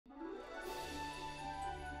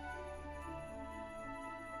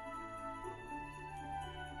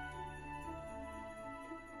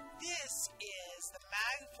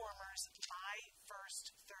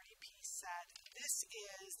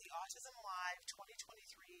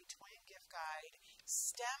2023 Toy and Gift Guide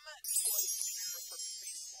STEM Toy Fair for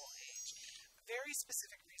preschool age. Very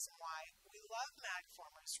specific reason why we love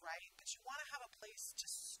Magformers, right? But you want to have a place to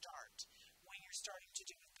start when you're starting to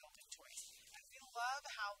do with building toys. And we love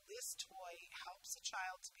how this toy helps a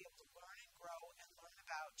child to be able to learn and grow and learn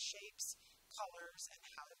about shapes, colors, and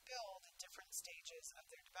how to build at different stages of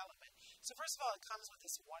their development. So first of all, it comes with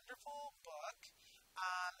this wonderful book.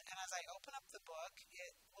 And as I open up the book,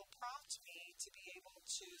 it will prompt me to be able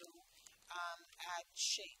to add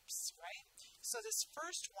shapes, right? So this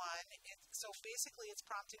first one, basically it's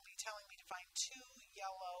prompting me, telling me to find 2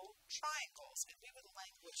 yellow triangles, and we would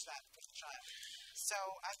language that for the child. So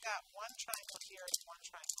I've got one triangle here and one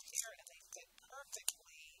triangle here, and they fit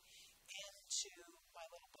perfectly into my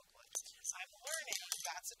little booklet. So I'm learning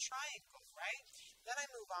that's a triangle, right? Then I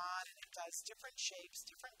move on, and it does different shapes,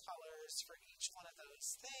 different colors for each one of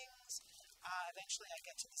those things. Eventually I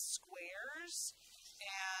get to the squares,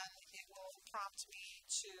 and it will prompt me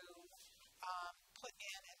to put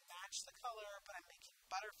in and match the color, but I'm making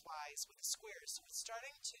butterflies with the squares. So it's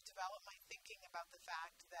starting to develop my thinking about the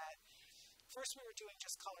fact that first we were doing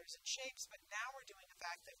just colors and shapes, but now we're doing the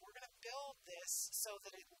fact that we're going to build this so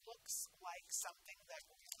that it looks like something that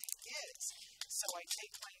really is. So I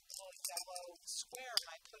take my little yellow square and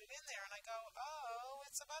I put it in there and I go, oh,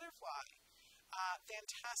 it's a butterfly.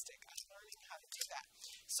 Fantastic. I'm learning how to do that.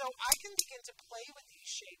 So I can begin to play with these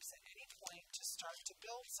shapes at any point to start to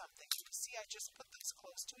build something. You see, I just put those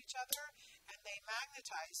close to each other and they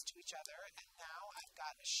magnetize to each other, and now I've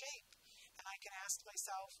got a shape. And I can ask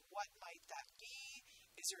myself, what might that be?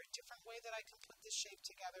 Is there a different way that I can put this shape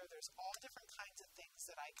together? There's all different kinds of things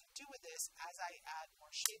that I can do with this as I add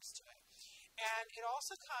more shapes to it. And it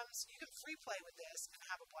also comes, you can free play with this and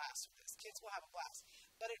have a blast with this. Kids will have a blast.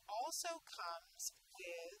 But it also comes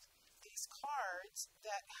with these cards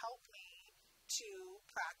that help me to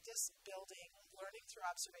practice building, learning through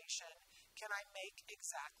observation. Can I make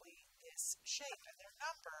exactly this shape? And they're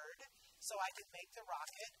numbered, so I can make the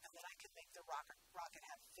rocket, and then I can make the rocket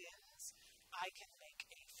have fins. I can make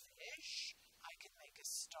a fish. I can make a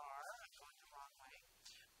star. I'm going the wrong way.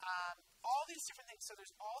 All these different things. So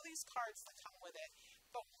there's all these cards that come with it.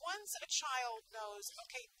 But once a child knows,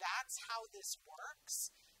 okay, that's how this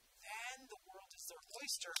works, then the world is their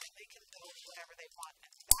oyster and they can build whatever they want.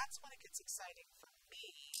 And that's when it gets exciting for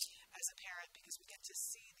me as a parent, because we get to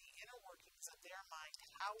see the inner workings of their mind.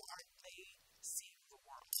 How are they seeing the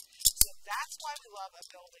world? So that's why we love a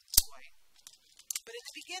building toy. But in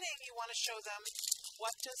the beginning, you want to show them,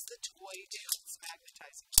 what does the toy do? It's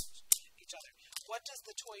magnetizing each other. What does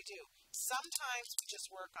the toy do? Sometimes we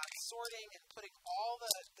just work on sorting and putting all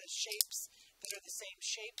the shapes that are the same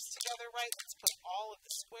shapes together, right? Let's put all of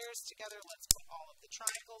the squares together. Let's put all of the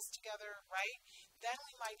triangles together, right? Then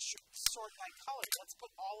we might sort by color. Let's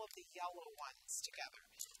put all of the yellow ones together.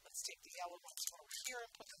 Let's take the yellow ones from over here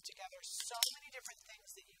and put them together. So many different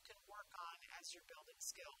things that you can work on as you're building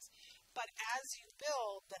skills. But as you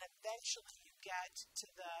build, then eventually you get to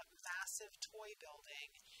the massive toy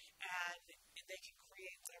building, and they can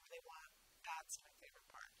create whatever they want. That's my favorite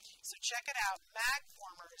part. So check it out.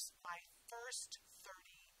 Magformers, my first 30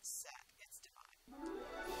 set. It's divine.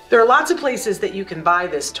 There are lots of places that you can buy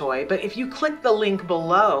this toy, but if you click the link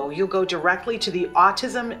below, you'll go directly to the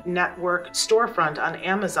Autism Network storefront on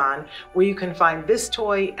Amazon, where you can find this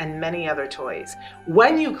toy and many other toys.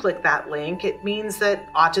 When you click that link, it means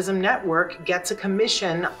that Autism Network gets a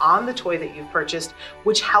commission on the toy that you've purchased,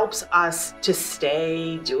 which helps us to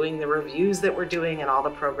stay doing the reviews that we're doing and all the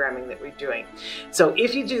programming that we're doing. So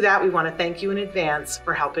if you do that, we want to thank you in advance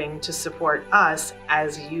for helping to support us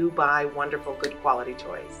as you buy wonderful, good quality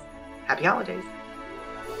toys. Happy holidays.